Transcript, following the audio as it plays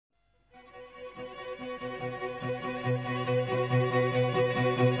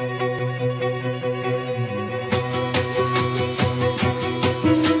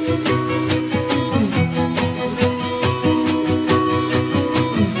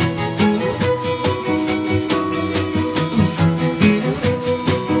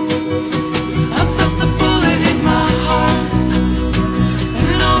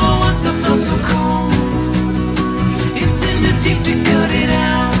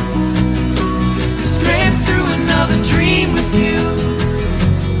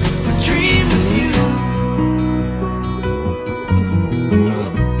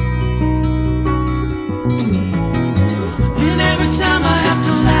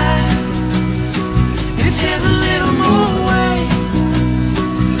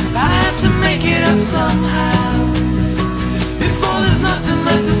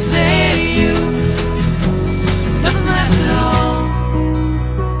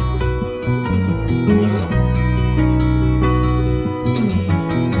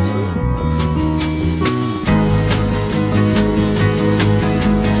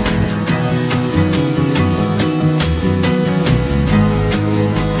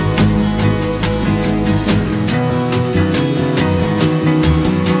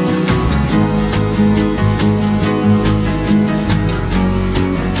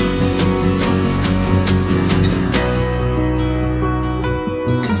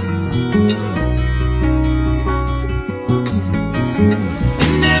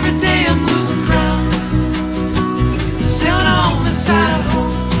And every day I'm losing ground, sailing on the side of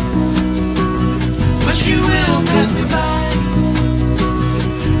home. But you will pass me by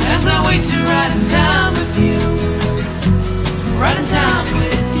as I wait to ride in town with you, ride in town.